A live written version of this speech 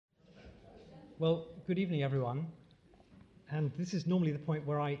Well, good evening, everyone. And this is normally the point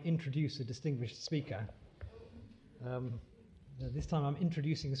where I introduce a distinguished speaker. This time I'm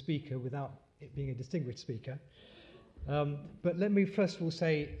introducing a speaker without it being a distinguished speaker. But let me first of all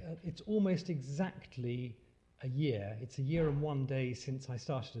say it's almost exactly a year. It's a year and 1 day since I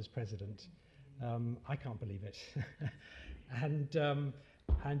started as president. I can't believe it.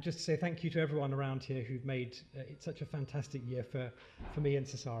 And just to say thank you to everyone around here who've made it such a fantastic year for me and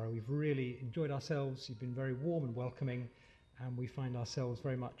Sasara. We've really enjoyed ourselves. You've been very warm and welcoming, and we find ourselves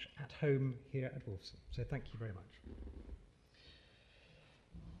very much at home here at Wolfson. So thank you very much.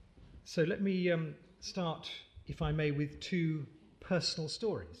 So let me start, if I may, with two personal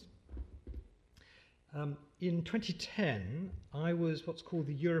stories. In 2010, I was what's called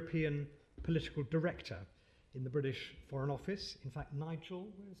the European Political Director in the British Foreign Office. In fact, Nigel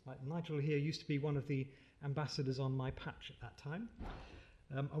here used to be one of the ambassadors on my patch at that time.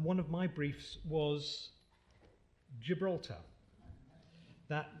 And one of my briefs was Gibraltar,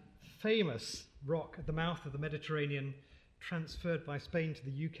 that famous rock at the mouth of the Mediterranean, transferred by Spain to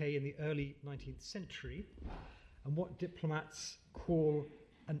the UK in the early 19th century, and what diplomats call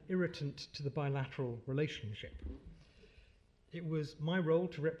an irritant to the bilateral relationship. It was my role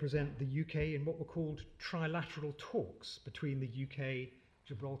to represent the UK in what were called trilateral talks between the UK,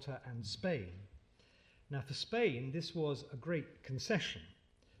 Gibraltar and Spain. Now for Spain, this was a great concession.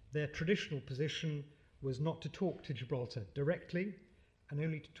 Their traditional position was not to talk to Gibraltar directly and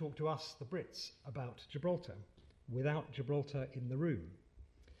only to talk to us, the Brits, about Gibraltar, without Gibraltar in the room.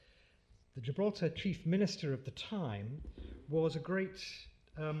 The Gibraltar chief minister of the time was a great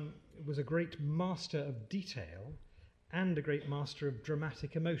master of detail and a great master of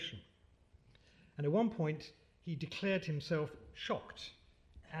dramatic emotion. And at one point, he declared himself shocked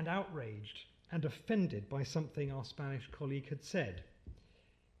and outraged and offended by something our Spanish colleague had said.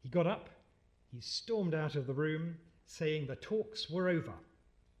 He got up, he stormed out of the room, saying the talks were over.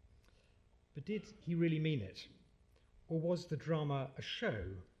 But did he really mean it? Or was the drama a show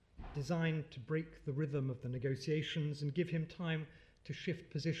designed to break the rhythm of the negotiations and give him time to shift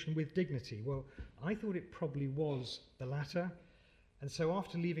position with dignity? Well, I thought it probably was the latter, and so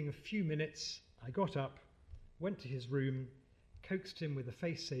after leaving a few minutes, I got up, went to his room, coaxed him with a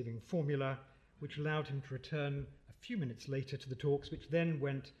face-saving formula, which allowed him to return a few minutes later to the talks, which then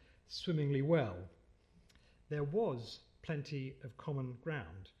went swimmingly well. There was plenty of common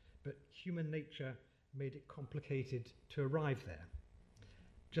ground, but human nature made it complicated to arrive there.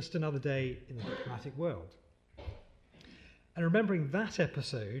 Just another day in the diplomatic world. And remembering that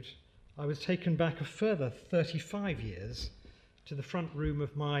episode, I was taken back a further 35 years to the front room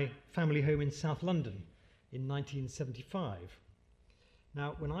of my family home in South London in 1975.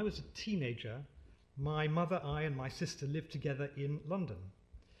 Now, when I was a teenager, my mother, I and my sister lived together in London.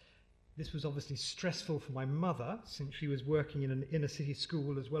 This was obviously stressful for my mother, since she was working in an inner city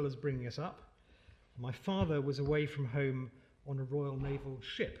school as well as bringing us up. My father was away from home on a Royal Naval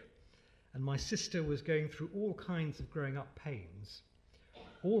ship, and my sister was going through all kinds of growing up pains.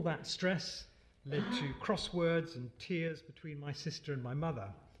 All that stress led to crosswords and tears between my sister and my mother,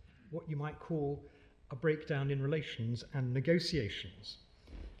 what you might call a breakdown in relations and negotiations.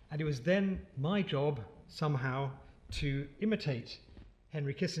 And it was then my job, somehow, to imitate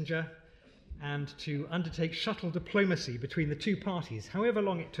Henry Kissinger and to undertake shuttle diplomacy between the two parties, however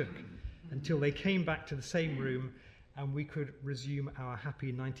long it took, until they came back to the same room and we could resume our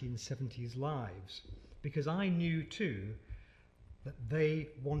happy 1970s lives. Because I knew too that they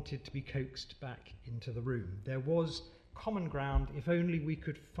wanted to be coaxed back into the room. There was common ground if only we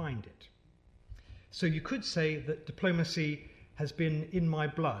could find it. So you could say that diplomacy has been in my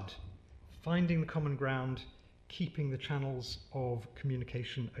blood, finding the common ground, keeping the channels of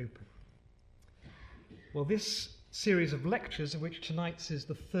communication open. Well, this series of lectures, of which tonight's is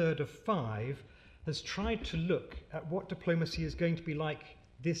the third of 5, has tried to look at what diplomacy is going to be like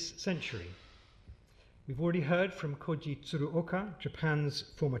this century. We've already heard from Koji Tsuruoka, Japan's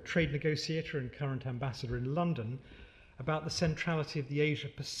former trade negotiator and current ambassador in London, about the centrality of the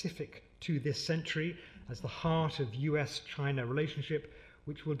Asia-Pacific to this century as the heart of US-China relationship,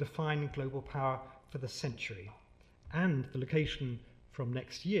 which will define global power for the century, and the location from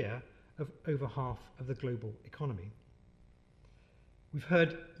next year of over half of the global economy. We've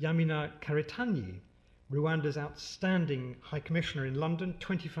heard Yamina Karitanyi, Rwanda's outstanding High Commissioner in London,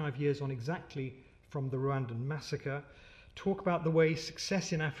 25 years on exactly from the Rwandan massacre, talk about the way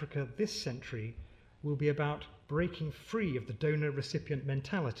success in Africa this century will be about breaking free of the donor-recipient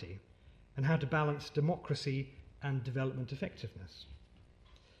mentality and how to balance democracy and development effectiveness.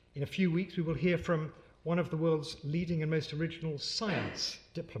 In a few weeks, we will hear from one of the world's leading and most original science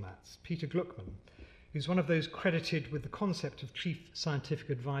diplomats, Peter Gluckman, who's one of those credited with the concept of chief scientific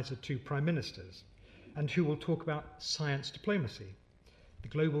advisor to prime ministers, and who will talk about science diplomacy, the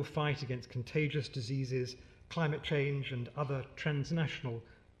global fight against contagious diseases, climate change, and other transnational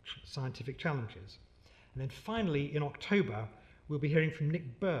scientific challenges. And then finally, in October, we'll be hearing from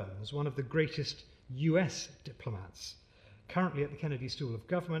Nick Burns, one of the greatest US diplomats, currently at the Kennedy School of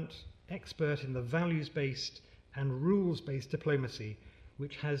Government, expert in the values-based and rules-based diplomacy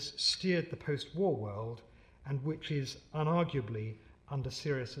which has steered the post-war world and which is unarguably under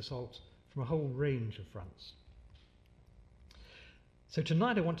serious assault from a whole range of fronts. So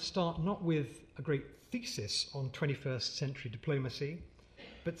tonight I want to start not with a great thesis on 21st century diplomacy,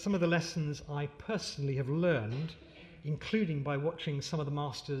 but some of the lessons I personally have learned, including by watching some of the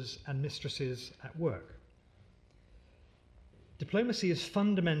masters and mistresses at work. Diplomacy is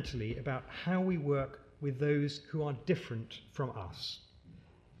fundamentally about how we work with those who are different from us,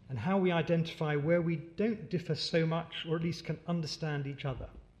 and how we identify where we don't differ so much, or at least can understand each other.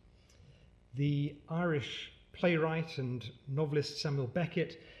 The Irish playwright and novelist Samuel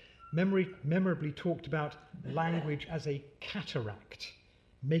Beckett memorably talked about language as a cataract,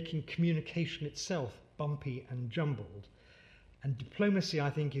 making communication itself bumpy and jumbled. And diplomacy, I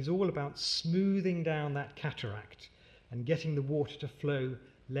think, is all about smoothing down that cataract and getting the water to flow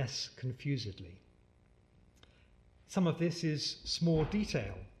less confusedly. Some of this is small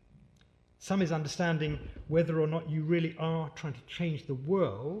detail. Some is understanding whether or not you really are trying to change the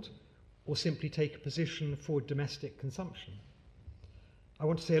world or simply take a position for domestic consumption. I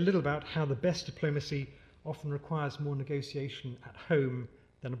want to say a little about how the best diplomacy often requires more negotiation at home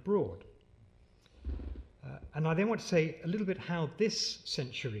than abroad. And I then want to say a little bit how this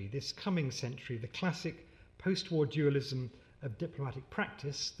century, this coming century, the classic post-war dualism of diplomatic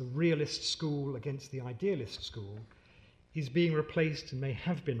practice, the realist school against the idealist school, is being replaced and may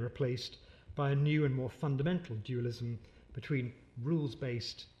have been replaced by a new and more fundamental dualism between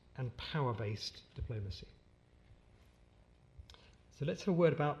rules-based and power-based diplomacy. So let's have a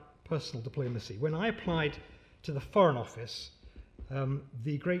word about personal diplomacy. When I applied to the Foreign Office,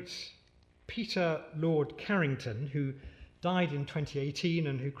 the great Peter Lord Carrington, who died in 2018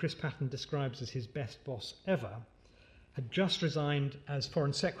 and who Chris Patton describes as his best boss ever, had just resigned as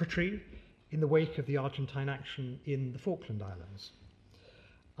Foreign Secretary in the wake of the Argentine action in the Falkland Islands.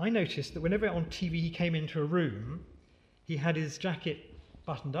 I noticed that whenever on TV he came into a room, he had his jacket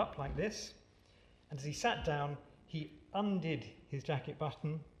buttoned up like this, and as he sat down, he undid his jacket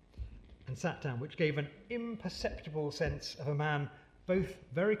button and sat down, which gave an imperceptible sense of a man both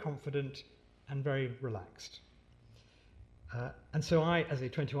very confident and very relaxed. And so I, as a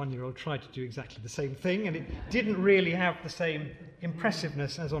 21-year-old, tried to do exactly the same thing, and it didn't really have the same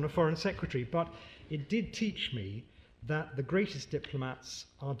impressiveness as on a foreign secretary, but it did teach me that the greatest diplomats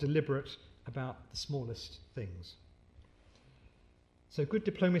are deliberate about the smallest things. So good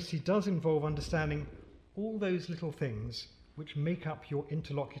diplomacy does involve understanding all those little things which make up your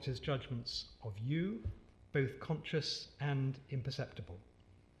interlocutor's judgments of you, both conscious and imperceptible,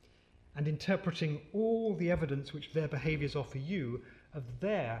 and interpreting all the evidence which their behaviours offer you of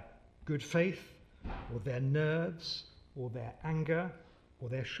their good faith, or their nerves, or their anger, or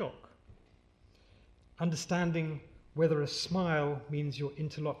their shock. Understanding whether a smile means your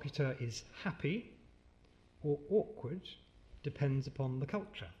interlocutor is happy or awkward depends upon the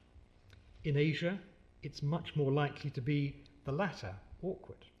culture. In Asia, it's much more likely to be the latter,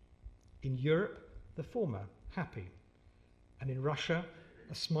 awkward. In Europe, the former, happy. And in Russia,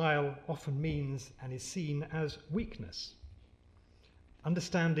 a smile often means and is seen as weakness.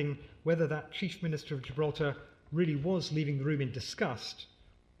 Understanding whether that Chief Minister of Gibraltar really was leaving the room in disgust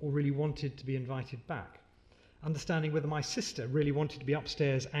or really wanted to be invited back. Understanding whether my sister really wanted to be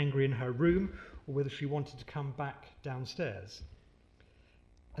upstairs angry in her room or whether she wanted to come back downstairs.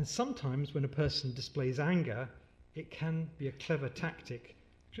 And sometimes when a person displays anger, it can be a clever tactic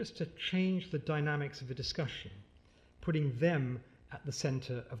just to change the dynamics of a discussion, putting them at the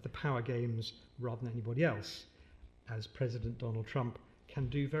centre of the power games rather than anybody else, as President Donald Trump can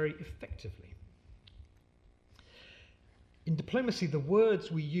do very effectively. In diplomacy, the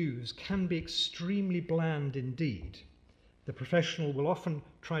words we use can be extremely bland indeed. The professional will often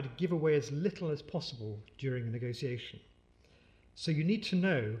try to give away as little as possible during a negotiation. So you need to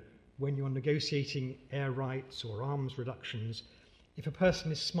know when you're negotiating air rights or arms reductions if a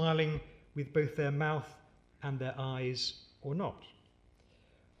person is smiling with both their mouth and their eyes or not.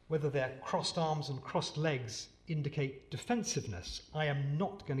 Whether their crossed arms and crossed legs indicate defensiveness, I am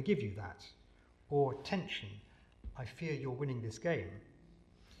not going to give you that, or tension, I fear you're winning this game.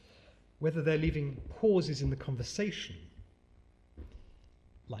 whether they're leaving pauses in the conversation,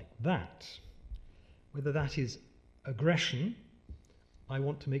 like that, whether that is aggression, I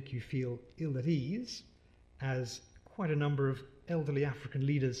want to make you feel ill at ease, as quite a number of elderly African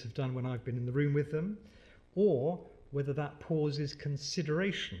leaders have done when I've been in the room with them, or whether that pause is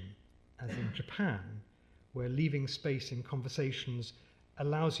consideration, as in Japan, where leaving space in conversations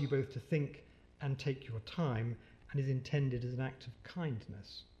allows you both to think and take your time and is intended as an act of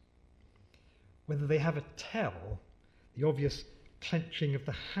kindness. Whether they have a tell, the obvious clenching of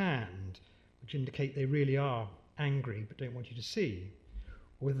the hand, which indicate they really are angry but don't want you to see,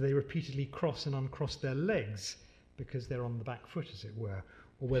 or whether they repeatedly cross and uncross their legs because they're on the back foot, as it were,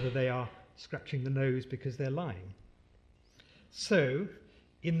 or whether they are scratching the nose because they're lying. So,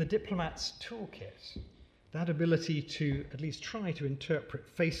 in the diplomat's toolkit, that ability to at least try to interpret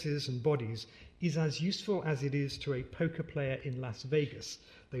faces and bodies is as useful as it is to a poker player in Las Vegas,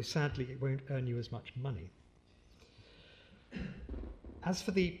 though sadly it won't earn you as much money. As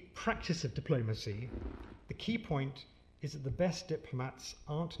for the practice of diplomacy, the key point is that the best diplomats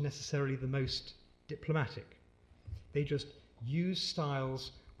aren't necessarily the most diplomatic. They just use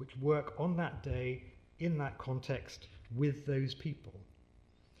styles which work on that day, in that context, with those people.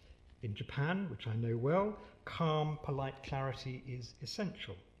 In Japan, which I know well, calm, polite clarity is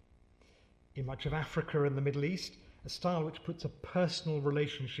essential. In much of Africa and the Middle East, a style which puts a personal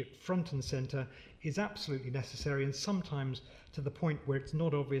relationship front and centre is absolutely necessary, and sometimes to the point where it's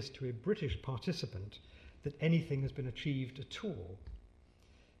not obvious to a British participant that anything has been achieved at all.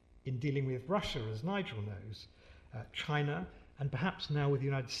 In dealing with Russia, as Nigel knows, China, and perhaps now with the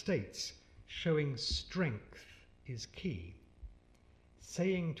United States, showing strength is key.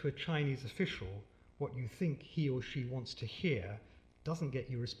 Saying to a Chinese official what you think he or she wants to hear doesn't get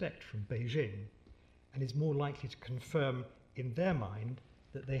you respect from Beijing, and is more likely to confirm in their mind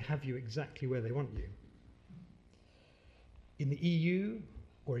that they have you exactly where they want you. In the EU,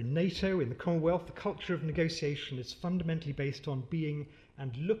 or in NATO, in the Commonwealth, the culture of negotiation is fundamentally based on being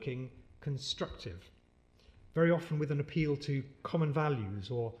and looking constructive, very often with an appeal to common values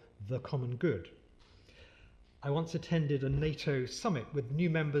or the common good. I once attended a NATO summit with new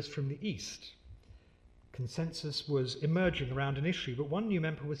members from the East. Consensus was emerging around an issue, but one new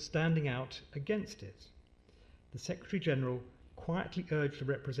member was standing out against it. The Secretary-General quietly urged the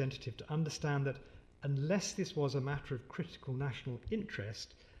representative to understand that unless this was a matter of critical national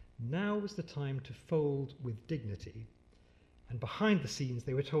interest, now was the time to fold with dignity. And behind the scenes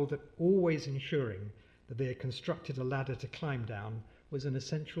they were told that always ensuring that they had constructed a ladder to climb down was an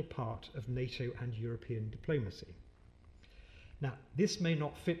essential part of NATO and European diplomacy. Now, this may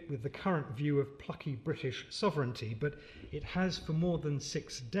not fit with the current view of plucky British sovereignty, but it has for more than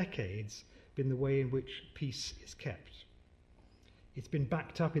 6 decades been the way in which peace is kept. It's been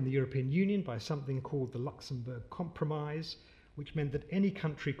backed up in the European Union by something called the Luxembourg Compromise, which meant that any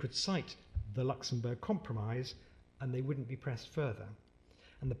country could cite the Luxembourg Compromise and they wouldn't be pressed further.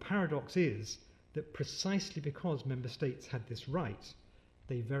 And the paradox is that precisely because member states had this right,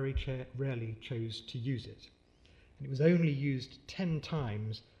 they very rarely chose to use it. And it was only used 10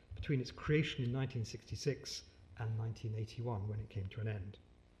 times between its creation in 1966 and 1981 when it came to an end.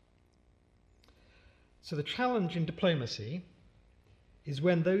 So the challenge in diplomacy is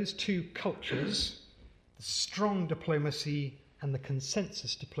when those two cultures, the strong diplomacy and the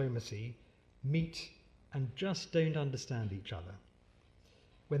consensus diplomacy, meet and just don't understand each other.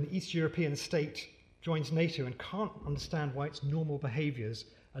 When the East European state joins NATO and can't understand why its normal behaviours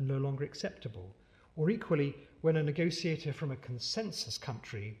are no longer acceptable, or equally when a negotiator from a consensus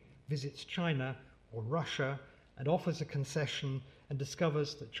country visits China or Russia and offers a concession and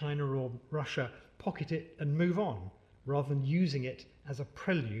discovers that China or Russia pocket it and move on, rather than using it as a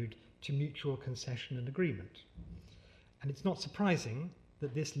prelude to mutual concession and agreement. And it's not surprising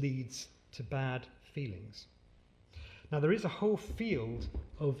that this leads to bad feelings. Now, there is a whole field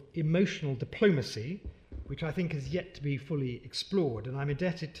of emotional diplomacy which I think is yet to be fully explored, and I'm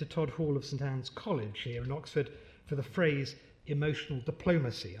indebted to Todd Hall of St Anne's College here in Oxford for the phrase emotional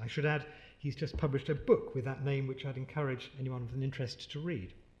diplomacy. I should add, he's just published a book with that name which I'd encourage anyone with an interest to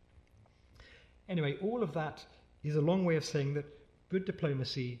read. Anyway, all of that is a long way of saying that good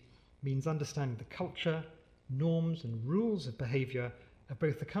diplomacy means understanding the culture, norms and rules of behaviour of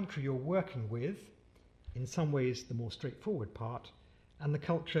both the country you're working with, in some ways the more straightforward part, and the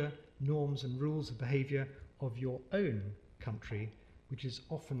culture, norms and rules of behaviour of your own country, which is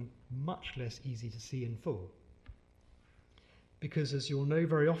often much less easy to see in full. Because, as you'll know,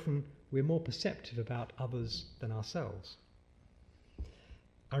 very often we're more perceptive about others than ourselves.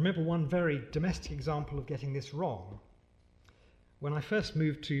 I remember one very domestic example of getting this wrong. when I first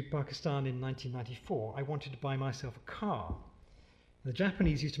moved to Pakistan in 1994, I wanted to buy myself a car. The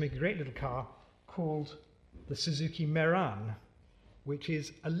Japanese used to make a great little car called the Suzuki Meran, which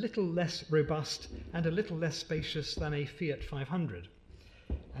is a little less robust and a little less spacious than a Fiat 500.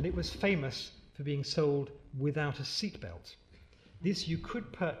 And it was famous for being sold without a seatbelt. This you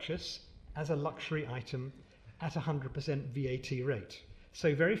could purchase as a luxury item at 100% VAT rate.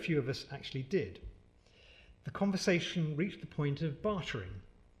 So very few of us actually did. The conversation reached the point of bartering.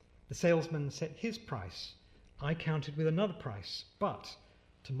 The salesman set his price. I countered with another price, but,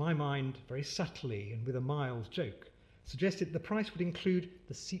 to my mind, very subtly and with a mild joke, suggested the price would include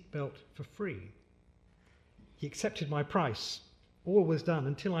the seatbelt for free. He accepted my price. All was done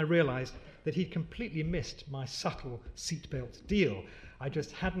until I realised that he'd completely missed my subtle seatbelt deal. I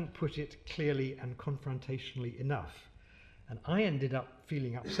just hadn't put it clearly and confrontationally enough. And I ended up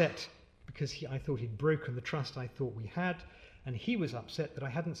feeling upset because I thought he'd broken the trust I thought we had, and he was upset that I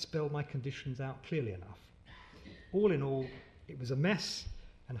hadn't spelled my conditions out clearly enough. All in all, it was a mess,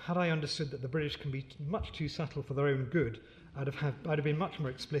 and had I understood that the British can be much too subtle for their own good, I'd have been much more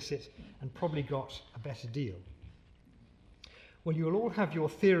explicit and probably got a better deal. Well, you'll all have your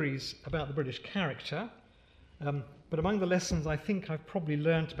theories about the British character, but among the lessons I think I've probably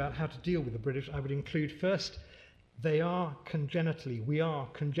learnt about how to deal with the British, I would include first, we are congenitally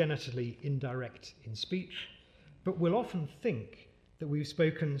indirect in speech, but we'll often think that we've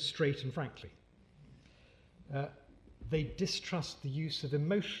spoken straight and frankly. They distrust the use of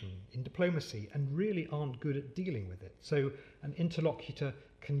emotion in diplomacy and really aren't good at dealing with it. So an interlocutor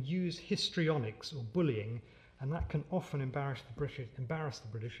can use histrionics or bullying, and that can often embarrass the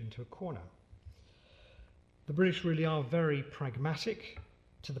British into a corner. The British really are very pragmatic,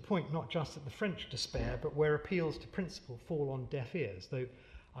 to the point not just that the French despair, but where appeals to principle fall on deaf ears. Though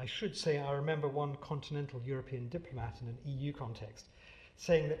I should say I remember one continental European diplomat in an EU context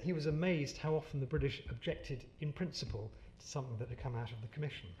saying that he was amazed how often the British objected in principle to something that had come out of the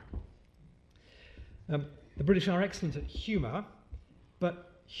Commission. The British are excellent at humour,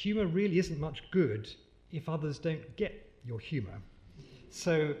 but humour really isn't much good if others don't get your humour.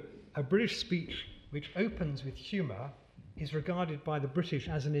 So a British speech which opens with humour is regarded by the British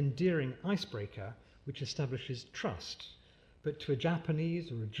as an endearing icebreaker which establishes trust. But to a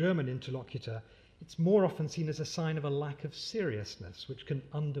Japanese or a German interlocutor, it's more often seen as a sign of a lack of seriousness, which can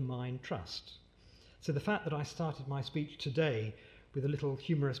undermine trust. So the fact that I started my speech today with a little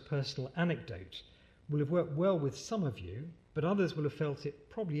humorous personal anecdote will have worked well with some of you, but others will have felt it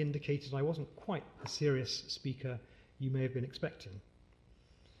probably indicated I wasn't quite the serious speaker you may have been expecting.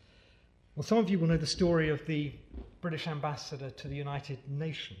 Well, some of you will know the story of the British ambassador to the United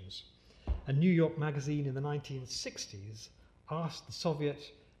Nations. A New York magazine in the 1960s asked the Soviet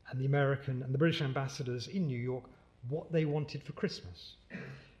and the American and the British ambassadors in New York what they wanted for Christmas.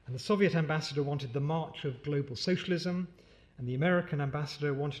 And the Soviet ambassador wanted the march of global socialism, and the American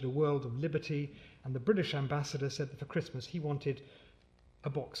ambassador wanted a world of liberty, and the British ambassador said that for Christmas he wanted a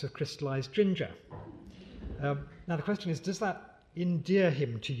box of crystallized ginger. Now the question is, does that endear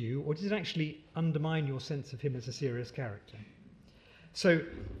him to you, or does it actually undermine your sense of him as a serious character? So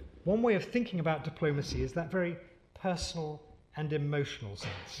one way of thinking about diplomacy is that very personal and emotional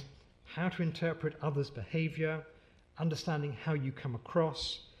sense. How to interpret others' behaviour, understanding how you come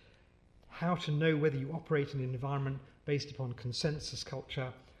across, how to know whether you operate in an environment based upon consensus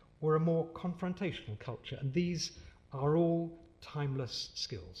culture or a more confrontational culture. And these are all timeless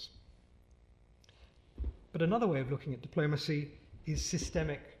skills. But another way of looking at diplomacy is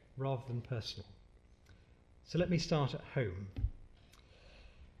systemic rather than personal. So let me start at home.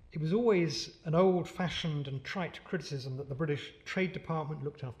 It was always an old-fashioned and trite criticism that the British Trade Department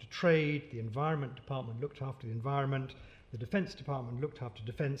looked after trade, the Environment Department looked after the environment, the Defence Department looked after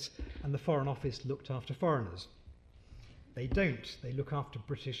defence, and the Foreign Office looked after foreigners. They don't. They look after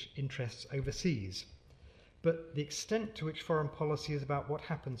British interests overseas. But the extent to which foreign policy is about what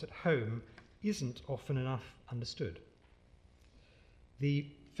happens at home isn't often enough understood. The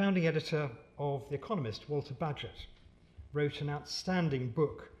founding editor of The Economist, Walter Bagehot, wrote an outstanding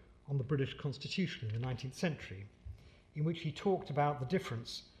book on the British Constitution in the 19th century, in which he talked about the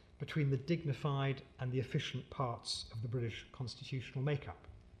difference between the dignified and the efficient parts of the British constitutional makeup.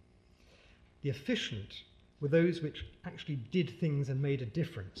 The efficient were those which actually did things and made a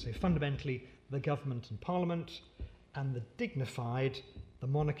difference, so fundamentally the government and parliament, and the dignified, the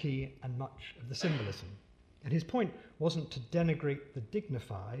monarchy and much of the symbolism. And his point wasn't to denigrate the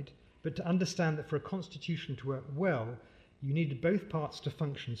dignified, but to understand that for a constitution to work well, you needed both parts to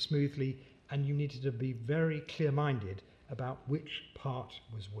function smoothly, and you needed to be very clear-minded about which part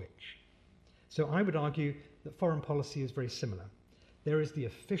was which. So I would argue that foreign policy is very similar. There is the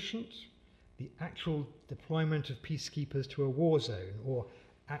efficient, the actual deployment of peacekeepers to a war zone, or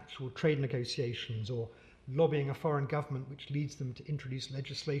actual trade negotiations, or lobbying a foreign government which leads them to introduce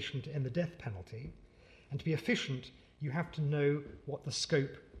legislation to end the death penalty. And to be efficient, you have to know what the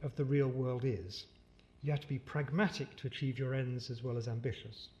scope of the real world is. You have to be pragmatic to achieve your ends as well as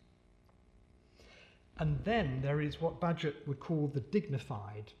ambitious. And then there is what Bagehot would call the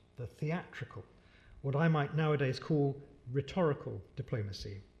dignified, the theatrical, what I might nowadays call rhetorical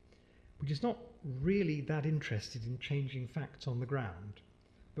diplomacy, which is not really that interested in changing facts on the ground,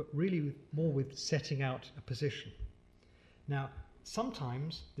 but really more with setting out a position. Now,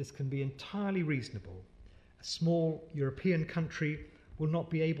 sometimes this can be entirely reasonable. A small European country will not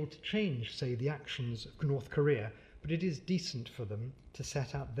be able to change, say, the actions of North Korea, but it is decent for them to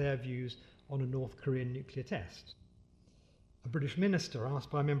set out their views on a North Korean nuclear test. A British minister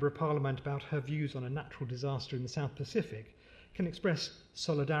asked by a member of Parliament about her views on a natural disaster in the South Pacific can express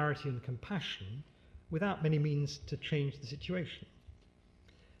solidarity and compassion without many means to change the situation.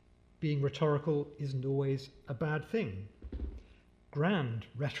 Being rhetorical isn't always a bad thing. Grand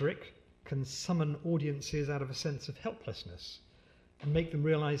rhetoric can summon audiences out of a sense of helplessness and make them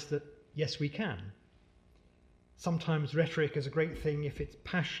realise that, yes, we can. Sometimes rhetoric is a great thing if its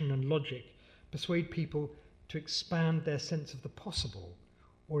passion and logic persuade people to expand their sense of the possible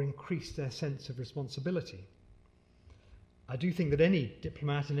or increase their sense of responsibility. I do think that any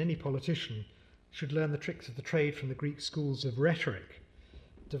diplomat and any politician should learn the tricks of the trade from the Greek schools of rhetoric.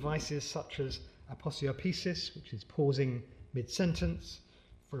 Devices such as aposiopesis, which is pausing mid-sentence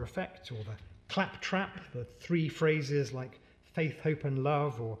for effect, or the claptrap, the three phrases like faith, hope and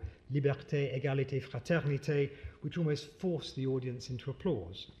love, or liberté, égalité, fraternité, which almost force the audience into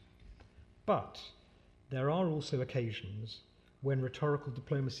applause. But there are also occasions when rhetorical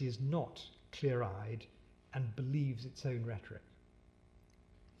diplomacy is not clear-eyed and believes its own rhetoric.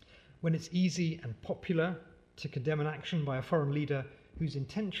 When it's easy and popular to condemn an action by a foreign leader whose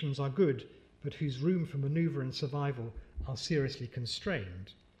intentions are good, but whose room for manoeuvre and survival are seriously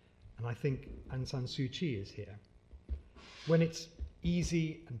constrained, and I think Aung San Suu Kyi is here. When it's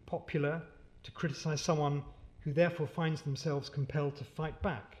easy and popular to criticise someone who therefore finds themselves compelled to fight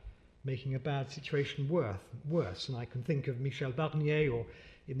back, making a bad situation worse, and I can think of Michel Barnier, or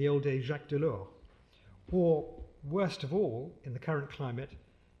in the old days Jacques Delors, or worst of all in the current climate,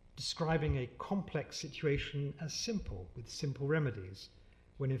 describing a complex situation as simple, with simple remedies,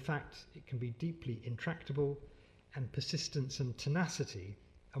 when in fact it can be deeply intractable, and persistence and tenacity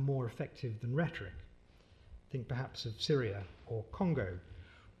are more effective than rhetoric. Think perhaps of Syria or Congo,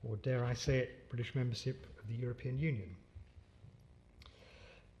 or dare I say it, British membership of the European Union.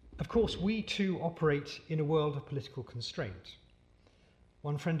 Of course, we too operate in a world of political constraint.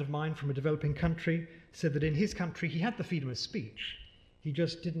 One friend of mine from a developing country said that in his country he had the freedom of speech, he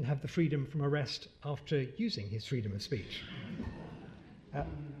just didn't have the freedom from arrest after using his freedom of speech.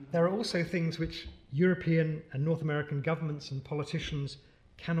 There are also things which European and North American governments and politicians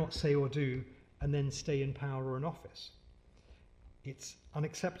cannot say or do and then stay in power or in office. It's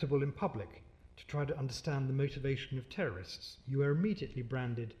unacceptable in public to try to understand the motivation of terrorists. You are immediately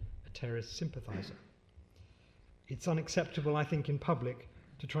branded a terrorist sympathiser. It's unacceptable, I think, in public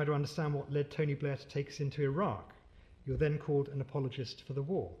to try to understand what led Tony Blair to take us into Iraq. You're then called an apologist for the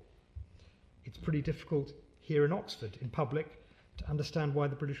war. It's pretty difficult here in Oxford, in public, to understand why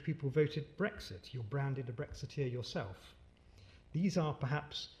the British people voted Brexit. You're branded a Brexiteer yourself. These are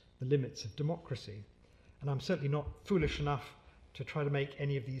perhaps the limits of democracy, and I'm certainly not foolish enough to try to make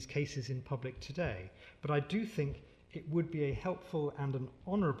any of these cases in public today, but I do think it would be a helpful and an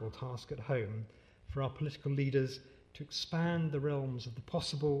honourable task at home for our political leaders to expand the realms of the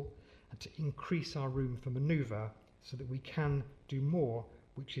possible and to increase our room for manoeuvre so that we can do more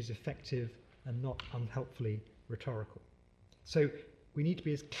which is effective and not unhelpfully rhetorical. So we need to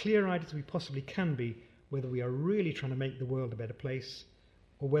be as clear-eyed as we possibly can be whether we are really trying to make the world a better place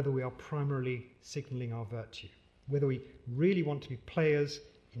or whether we are primarily signalling our virtue, whether we really want to be players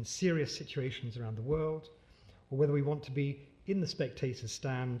in serious situations around the world, or whether we want to be in the spectator's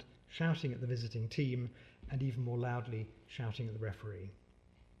stand, shouting at the visiting team, and even more loudly shouting at the referee.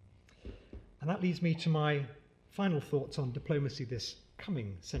 And that leads me to my final thoughts on diplomacy this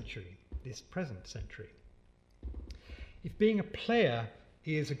coming century, this present century. If being a player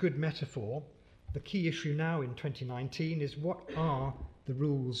is a good metaphor, the key issue now in 2019 is what are the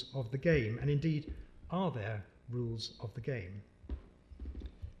rules of the game, and indeed, are there rules of the game?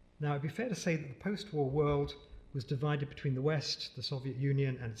 Now, it'd be fair to say that the post-war world was divided between the West, the Soviet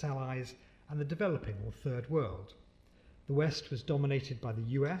Union and its allies, and the developing or third world. The West was dominated by the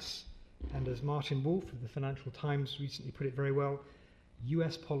US, and as Martin Wolf of the Financial Times recently put it very well,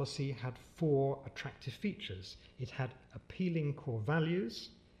 US policy had 4 attractive features. It had appealing core values,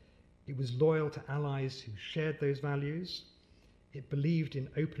 it was loyal to allies who shared those values, it believed in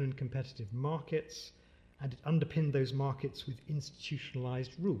open and competitive markets, and it underpinned those markets with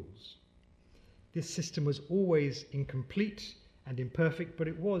institutionalized rules. This system was always incomplete and imperfect, but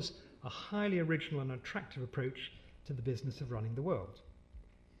it was a highly original and attractive approach to the business of running the world.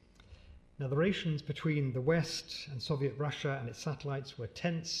 Now, the relations between the West and Soviet Russia and its satellites were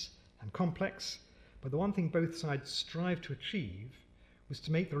tense and complex, but the one thing both sides strived to achieve was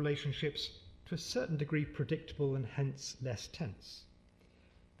to make the relationships to a certain degree predictable and hence less tense.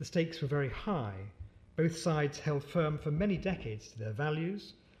 The stakes were very high. Both sides held firm for many decades to their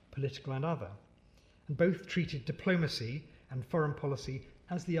values, political and other, and both treated diplomacy and foreign policy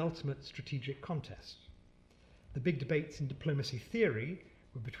as the ultimate strategic contest. The big debates in diplomacy theory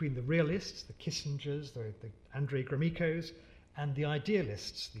were between the realists, the Kissingers, the Andrei Gromykos, and the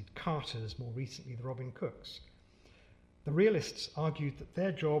idealists, the Carters, more recently the Robin Cooks. The realists argued that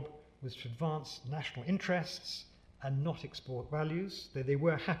their job was to advance national interests and not export values, though they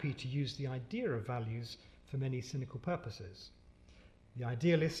were happy to use the idea of values for many cynical purposes. The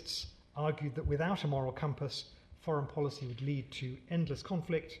idealists argued that without a moral compass, foreign policy would lead to endless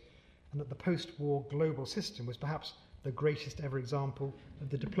conflict, and that the post-war global system was perhaps the greatest ever example of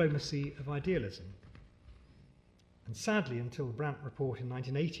the diplomacy of idealism. And sadly, until the Brandt Report in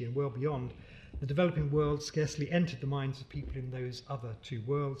 1980 and well beyond, the developing world scarcely entered the minds of people in those other 2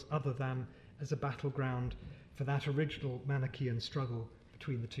 worlds, other than as a battleground for that original Manichaean struggle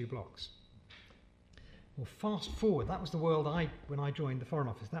between the 2 blocs. Well, fast forward, that was the world when I joined the Foreign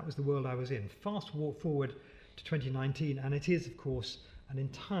Office, that was the world I was in. Fast forward to 2019, and it is, of course, an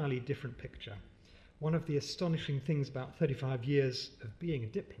entirely different picture. One of the astonishing things about 35 years of being a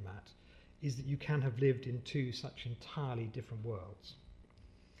diplomat is that you can have lived in 2 such entirely different worlds.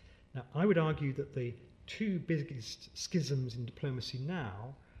 Now, I would argue that the 2 biggest schisms in diplomacy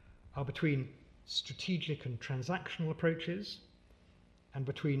now are between strategic and transactional approaches and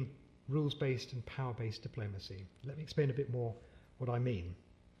between rules-based and power-based diplomacy. Let me explain a bit more what I mean.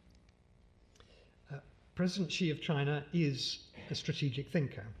 President Xi of China is a strategic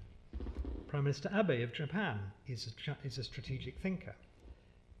thinker. Prime Minister Abe of Japan is a strategic thinker.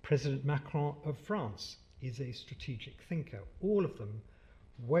 President Macron of France is a strategic thinker. All of them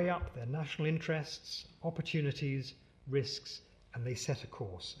weigh up their national interests, opportunities, risks, and they set a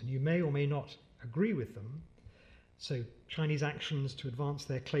course. And you may or may not agree with them. So Chinese actions to advance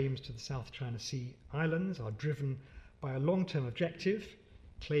their claims to the South China Sea islands are driven by a long-term objective,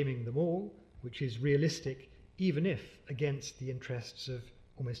 claiming them all, which is realistic, even if against the interests of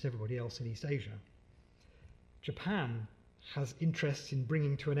almost everybody else in East Asia. Japan has interests in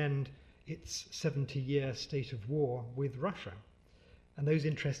bringing to an end its 70-year state of war with Russia, and those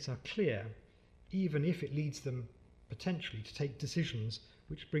interests are clear, even if it leads them potentially to take decisions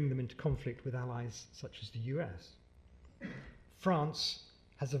which bring them into conflict with allies such as the US. France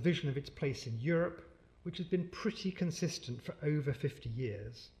has a vision of its place in Europe, which has been pretty consistent for over 50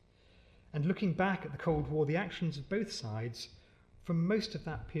 years. And looking back at the Cold War, the actions of both sides for most of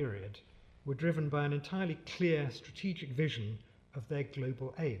that period were driven by an entirely clear strategic vision of their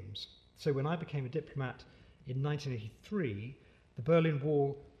global aims. So when I became a diplomat in 1983, the Berlin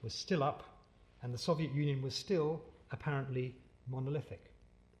Wall was still up and the Soviet Union was still apparently monolithic.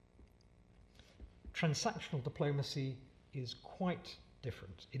 Transactional diplomacy is quite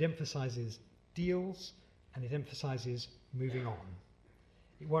different. It emphasizes deals and it emphasizes moving on.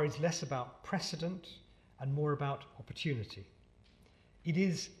 It worries less about precedent and more about opportunity. It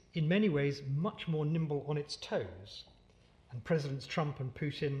is, in many ways, much more nimble on its toes, and Presidents Trump and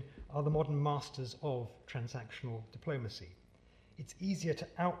Putin are the modern masters of transactional diplomacy. It's easier to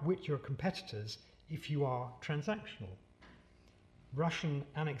outwit your competitors if you are transactional. Russian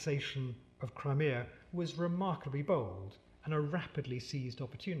annexation of Crimea was remarkably bold and a rapidly seized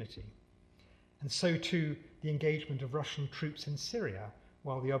opportunity. And so too the engagement of Russian troops in Syria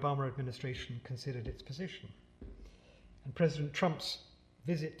while the Obama administration considered its position. And President Trump's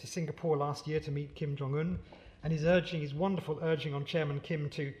visit to Singapore last year to meet Kim Jong-un and his wonderful urging on Chairman Kim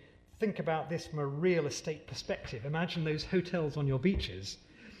to think about this from a real estate perspective. Imagine those hotels on your beaches,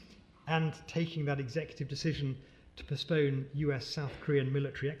 and taking that executive decision to postpone US South Korean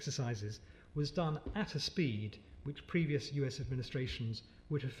military exercises was done at a speed which previous US administrations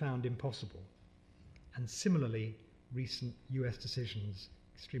would have found impossible. And similarly, recent US decisions,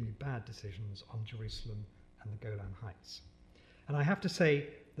 extremely bad decisions on Jerusalem and the Golan Heights. And I have to say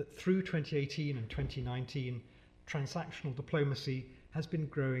that through 2018 and 2019, transactional diplomacy has been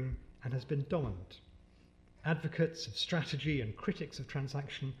growing and has been dominant. Advocates of strategy and critics of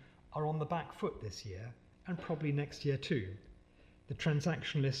transaction are on the back foot this year, and probably next year too. The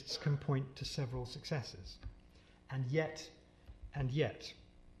transactionalists can point to several successes. And yet,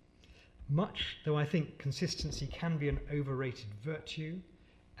 much though I think consistency can be an overrated virtue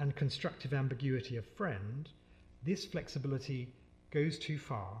and constructive ambiguity a friend, this flexibility goes too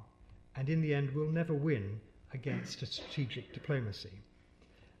far and in the end will never win against a strategic diplomacy.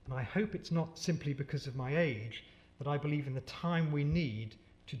 And I hope it's not simply because of my age that I believe in the time we need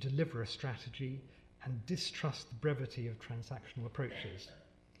to deliver a strategy and distrust the brevity of transactional approaches.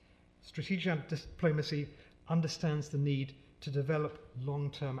 Strategic diplomacy understands the need to develop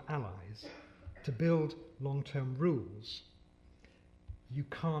long-term allies, to build long-term rules. You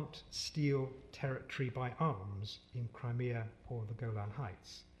can't steal territory by arms in Crimea or the Golan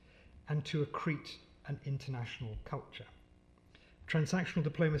Heights, and to accrete an international culture. Transactional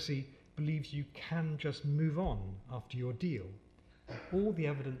diplomacy believes you can just move on after your deal. All the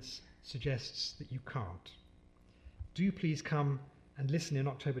evidence suggests that you can't. Do please come and listen in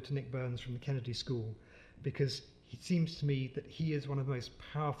October to Nick Burns from the Kennedy School, because it seems to me that he is one of the most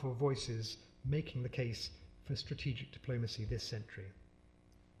powerful voices making the case for strategic diplomacy this century.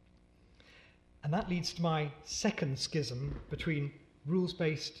 And that leads to my second schism between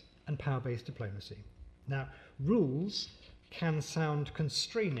rules-based and power-based diplomacy. Now, rules can sound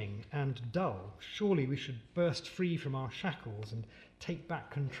constraining and dull. Surely we should burst free from our shackles and take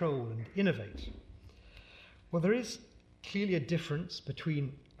back control and innovate. Well, there is clearly a difference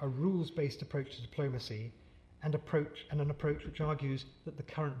between a rules-based approach to diplomacy and an approach which argues that the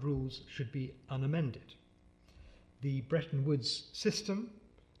current rules should be unamended. The Bretton Woods system,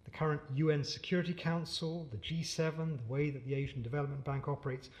 the current UN Security Council, the G7, the way that the Asian Development Bank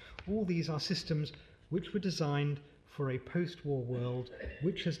operates, all these are systems which were designed for a post-war world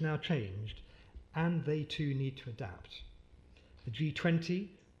which has now changed, and they too need to adapt. The G20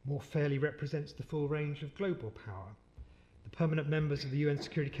 more fairly represents the full range of global power. The permanent members of the UN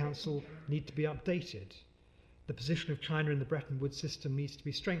Security Council need to be updated. The position of China in the Bretton Woods system needs to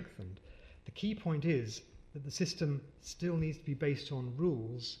be strengthened. The key point is that the system still needs to be based on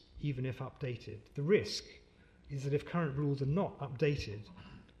rules, even if updated. The risk is that if current rules are not updated,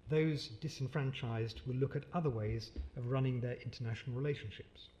 those disenfranchised will look at other ways of running their international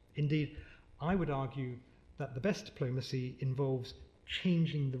relationships. Indeed, I would argue that the best diplomacy involves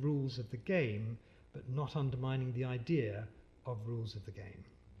changing the rules of the game, but not undermining the idea of rules of the game.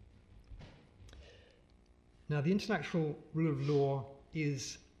 Now, the international rule of law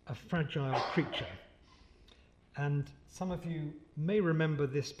is a fragile creature. And some of you may remember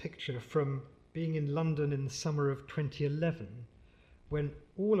this picture from being in London in the summer of 2011, when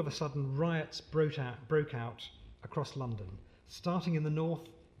all of a sudden riots broke out across London, starting in the north,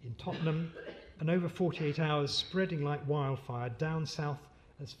 in Tottenham, and over 48 hours spreading like wildfire down south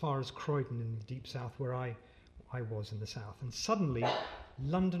as far as Croydon in the deep south, where I was in the south. And suddenly,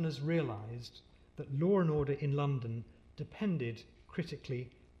 Londoners realised that law and order in London depended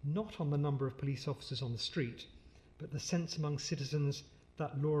critically not on the number of police officers on the street, but the sense among citizens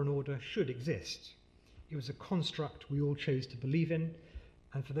that law and order should exist. It was a construct we all chose to believe in,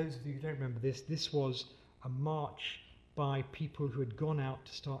 and for those of you who don't remember this, this was a march by people who had gone out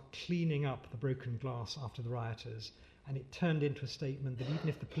to start cleaning up the broken glass after the rioters, and it turned into a statement that even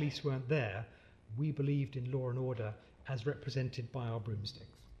if the police weren't there, we believed in law and order as represented by our broomsticks.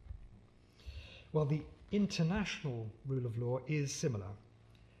 Well, the international rule of law is similar,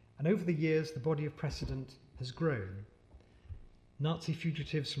 and over the years the body of precedent has grown. Nazi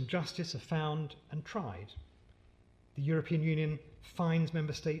fugitives from justice are found and tried. The European Union fines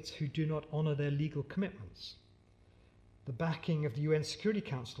member states who do not honour their legal commitments. The backing of the UN Security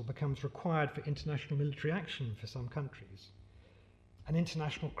Council becomes required for international military action for some countries. An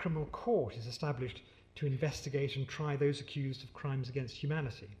international criminal court is established to investigate and try those accused of crimes against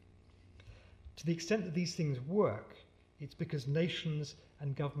humanity. To the extent that these things work, it's because nations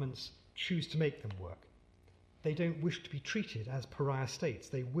and governments choose to make them work. They don't wish to be treated as pariah states.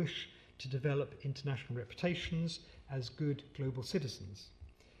 They wish to develop international reputations as good global citizens.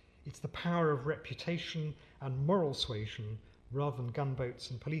 It's the power of reputation and moral suasion rather than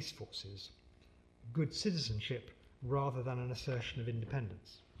gunboats and police forces. Good citizenship rather than an assertion of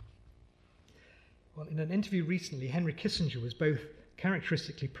independence. Well, in an interview recently, Henry Kissinger was both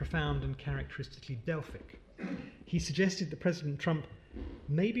characteristically profound and characteristically Delphic. He suggested that President Trump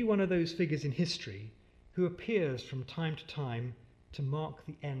may be one of those figures in history who appears from time to time to mark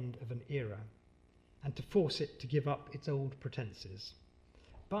the end of an era and to force it to give up its old pretenses.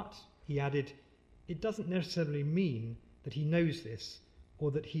 But, he added, it doesn't necessarily mean that he knows this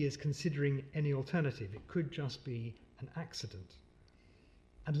or that he is considering any alternative. It could just be an accident.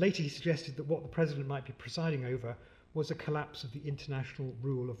 And later he suggested that what the president might be presiding over was a collapse of the international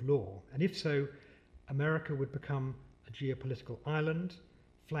rule of law. And if so, America would become a geopolitical island,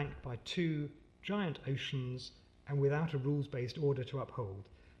 flanked by two giant oceans and without a rules-based order to uphold.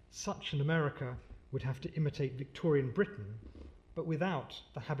 Such an America would have to imitate Victorian Britain, but without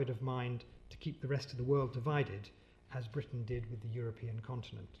the habit of mind to keep the rest of the world divided, as Britain did with the European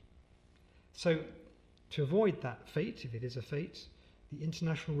continent. So, to avoid that fate, if it is a fate, the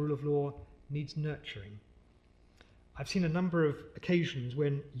international rule of law needs nurturing. I've seen a number of occasions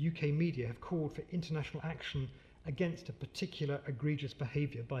when UK media have called for international action against a particular egregious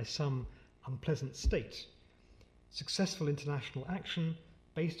behaviour by some unpleasant state. Successful international action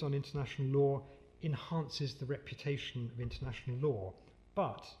based on international law enhances the reputation of international law,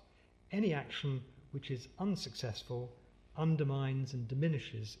 but any action which is unsuccessful undermines and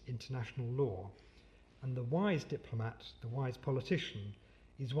diminishes international law. And the wise diplomat, the wise politician,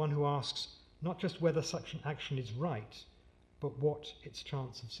 is one who asks not just whether such an action is right, but what its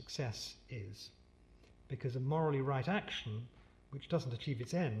chance of success is. Because a morally right action, which doesn't achieve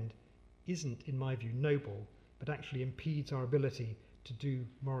its end, isn't, in my view, noble, but actually impedes our ability to do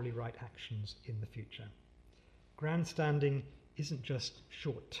morally right actions in the future. Grandstanding isn't just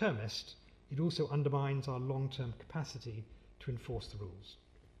short-termist, it also undermines our long-term capacity to enforce the rules.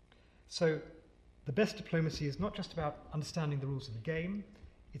 So the best diplomacy is not just about understanding the rules of the game,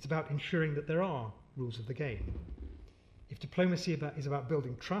 it's about ensuring that there are rules of the game. If diplomacy is about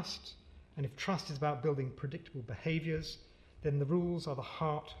building trust, and if trust is about building predictable behaviours, then the rules are the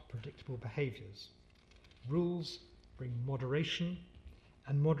heart of predictable behaviours. Rules bring moderation,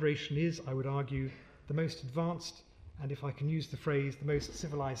 and moderation is, I would argue, the most advanced, and if I can use the phrase, the most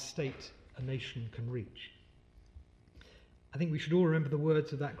civilised state a nation can reach. I think we should all remember the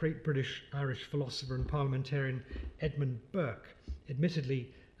words of that great British-Irish philosopher and parliamentarian Edmund Burke,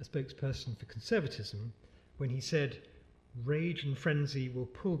 admittedly a spokesperson for conservatism, when he said, "Rage and frenzy will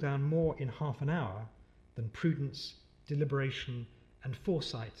pull down more in half an hour than prudence, deliberation and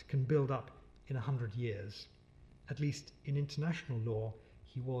foresight can build up in 100 years. At least in international law,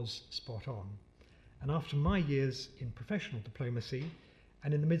 he was spot on. And after my years in professional diplomacy,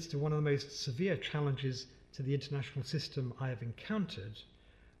 and in the midst of one of the most severe challenges to the international system I have encountered,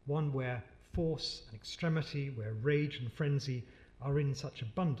 one where force and extremity, where rage and frenzy are in such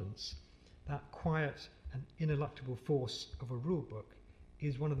abundance, that quiet and ineluctable force of a rule book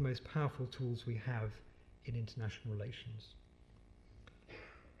is one of the most powerful tools we have in international relations."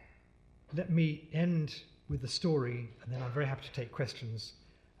 Let me end with a story, and then I'm very happy to take questions,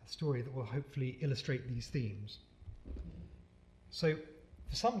 a story that will hopefully illustrate these themes. So,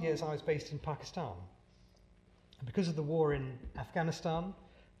 for some years I was based in Pakistan, and because of the war in Afghanistan,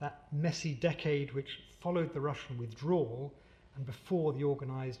 that messy decade which followed the Russian withdrawal and before the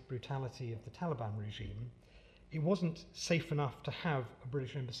organised brutality of the Taliban regime, it wasn't safe enough to have a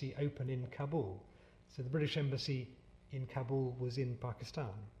British embassy open in Kabul. So the British embassy in Kabul was in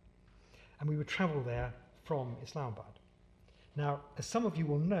Pakistan. And we would travel there from Islamabad. Now, as some of you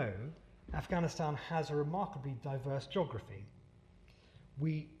will know, Afghanistan has a remarkably diverse geography.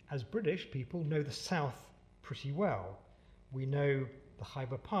 We, as British people, know the south pretty well. We know the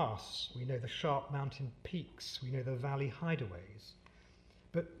Khyber Pass, we know the sharp mountain peaks, we know the valley hideaways.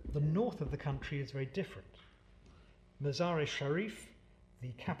 But the north of the country is very different. Mazar-e-Sharif,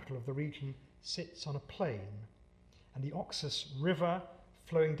 the capital of the region, sits on a plain, and the Oxus River,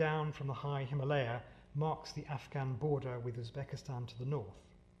 flowing down from the high Himalaya, marks the Afghan border with Uzbekistan to the north.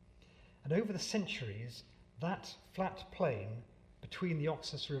 And over the centuries, that flat plain between the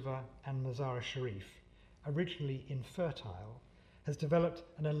Oxus River and Mazar-e-Sharif, originally infertile, has developed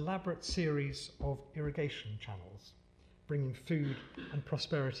an elaborate series of irrigation channels, bringing food and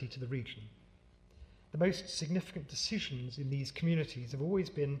prosperity to the region. The most significant decisions in these communities have always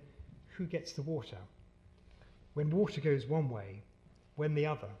been who gets the water, when water goes one way, when the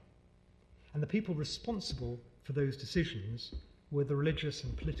other. And the people responsible for those decisions were the religious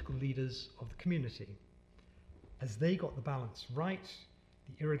and political leaders of the community. As they got the balance right,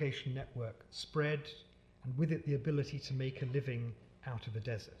 the irrigation network spread, and with it the ability to make a living out of a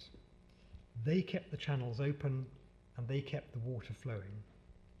desert. They kept the channels open, and they kept the water flowing.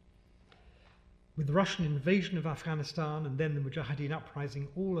 With the Russian invasion of Afghanistan and then the Mujahideen uprising,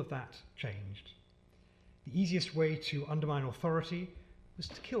 all of that changed. The easiest way to undermine authority was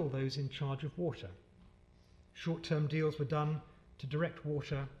to kill those in charge of water. Short-term deals were done to direct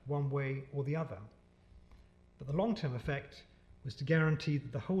water one way or the other. But the long-term effect was to guarantee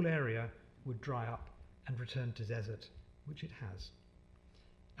that the whole area would dry up and return to desert, which it has.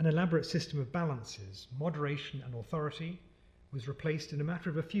 An elaborate system of balances, moderation and authority, was replaced in a matter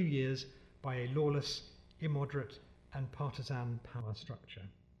of a few years by a lawless, immoderate and partisan power structure.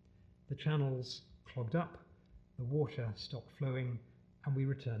 The channels clogged up, the water stopped flowing, and we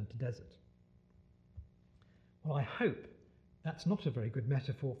returned to desert. Well, I hope that's not a very good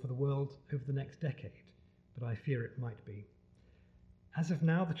metaphor for the world over the next decade, but I fear it might be. As of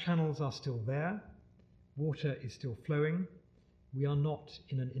now, the channels are still there, water is still flowing, we are not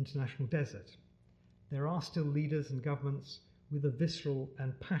in an international desert. There are still leaders and governments with a visceral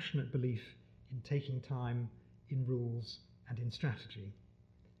and passionate belief in taking time, in rules and in strategy.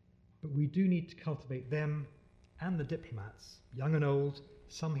 But we do need to cultivate them and the diplomats, young and old,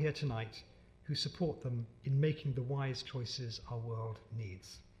 some here tonight, who support them in making the wise choices our world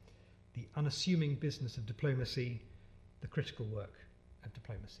needs. The unassuming business of diplomacy, the critical work of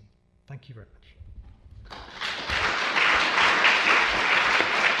diplomacy. Thank you very much.